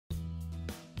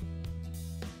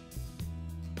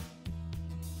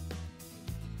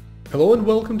Hello and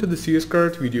welcome to the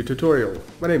Surcharge video tutorial.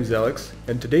 My name is Alex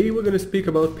and today we're going to speak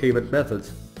about payment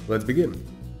methods. Let's begin.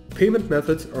 Payment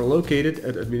methods are located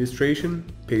at Administration,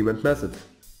 Payment Methods.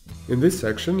 In this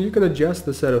section you can adjust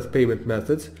the set of payment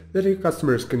methods that your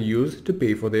customers can use to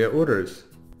pay for their orders.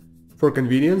 For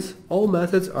convenience, all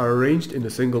methods are arranged in a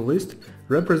single list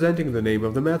representing the name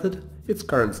of the method, its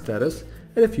current status,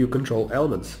 and a few control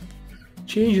elements.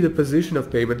 Change the position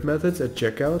of payment methods at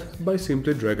checkout by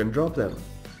simply drag and drop them.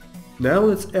 Now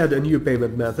let's add a new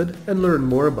payment method and learn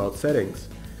more about settings.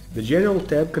 The General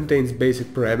tab contains basic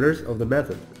parameters of the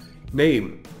method.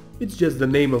 Name. It's just the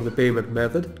name of the payment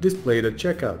method displayed at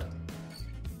checkout.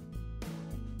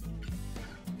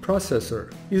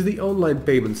 Processor is the online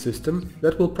payment system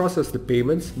that will process the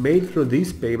payments made through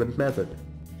this payment method.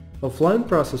 Offline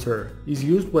processor is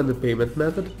used when the payment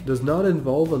method does not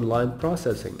involve online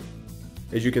processing.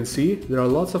 As you can see, there are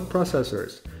lots of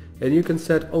processors, and you can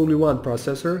set only one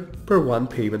processor per one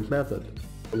payment method.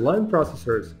 Online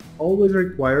processors always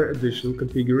require additional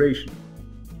configuration.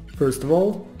 First of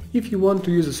all, if you want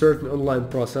to use a certain online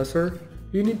processor,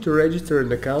 you need to register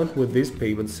an account with this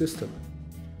payment system.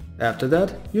 After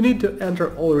that, you need to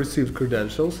enter all received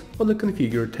credentials on the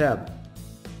Configure tab.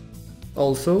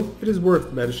 Also, it is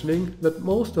worth mentioning that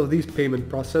most of these payment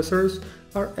processors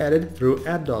are added through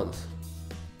add-ons.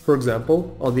 For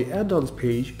example, on the add-ons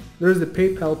page, there is the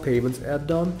PayPal Payments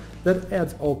add-on that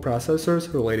adds all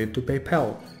processors related to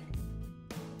PayPal.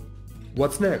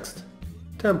 What's next?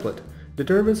 Template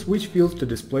determines which fields to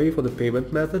display for the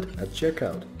payment method at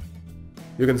checkout.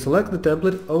 You can select the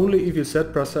template only if you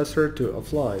set processor to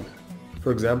offline.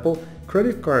 For example,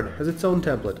 credit card has its own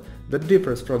template that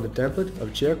differs from the template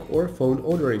of check or phone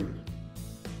ordering.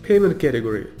 Payment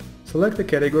category. Select the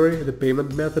category the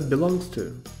payment method belongs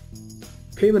to.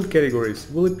 Payment categories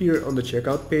will appear on the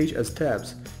checkout page as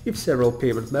tabs if several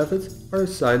payment methods are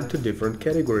assigned to different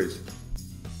categories.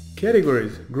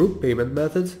 Categories group payment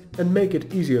methods and make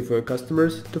it easier for your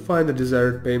customers to find the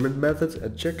desired payment methods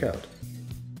at checkout.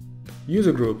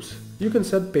 User groups. You can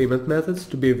set payment methods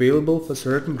to be available for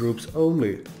certain groups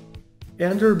only.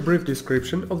 Enter a brief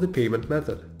description of the payment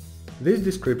method. This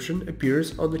description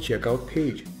appears on the checkout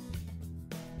page.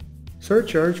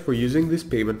 Surcharge for using this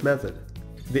payment method.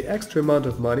 The extra amount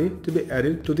of money to be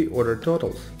added to the order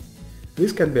totals.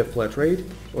 This can be a flat rate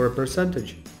or a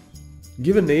percentage.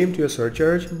 Give a name to your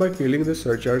surcharge by filling the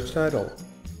surcharge title.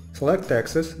 Select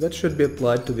taxes that should be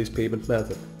applied to this payment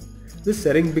method. This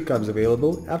setting becomes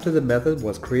available after the method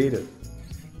was created.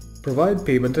 Provide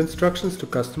payment instructions to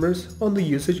customers on the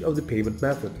usage of the payment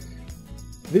method.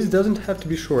 This doesn't have to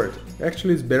be short,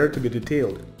 actually it's better to be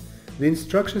detailed. The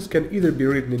instructions can either be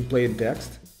written in plain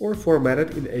text or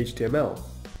formatted in HTML.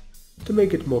 To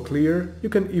make it more clear, you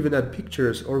can even add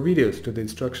pictures or videos to the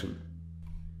instruction.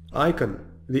 Icon.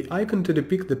 The icon to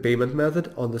depict the payment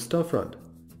method on the storefront.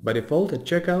 By default at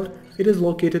checkout, it is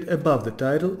located above the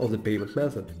title of the payment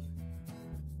method.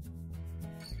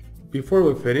 Before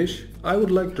we finish, I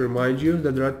would like to remind you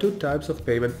that there are two types of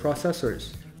payment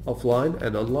processors, offline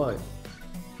and online.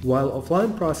 While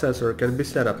offline processor can be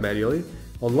set up manually,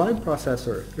 online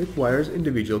processor requires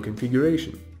individual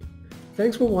configuration.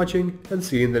 Thanks for watching and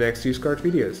see you in the next Surcharge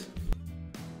videos.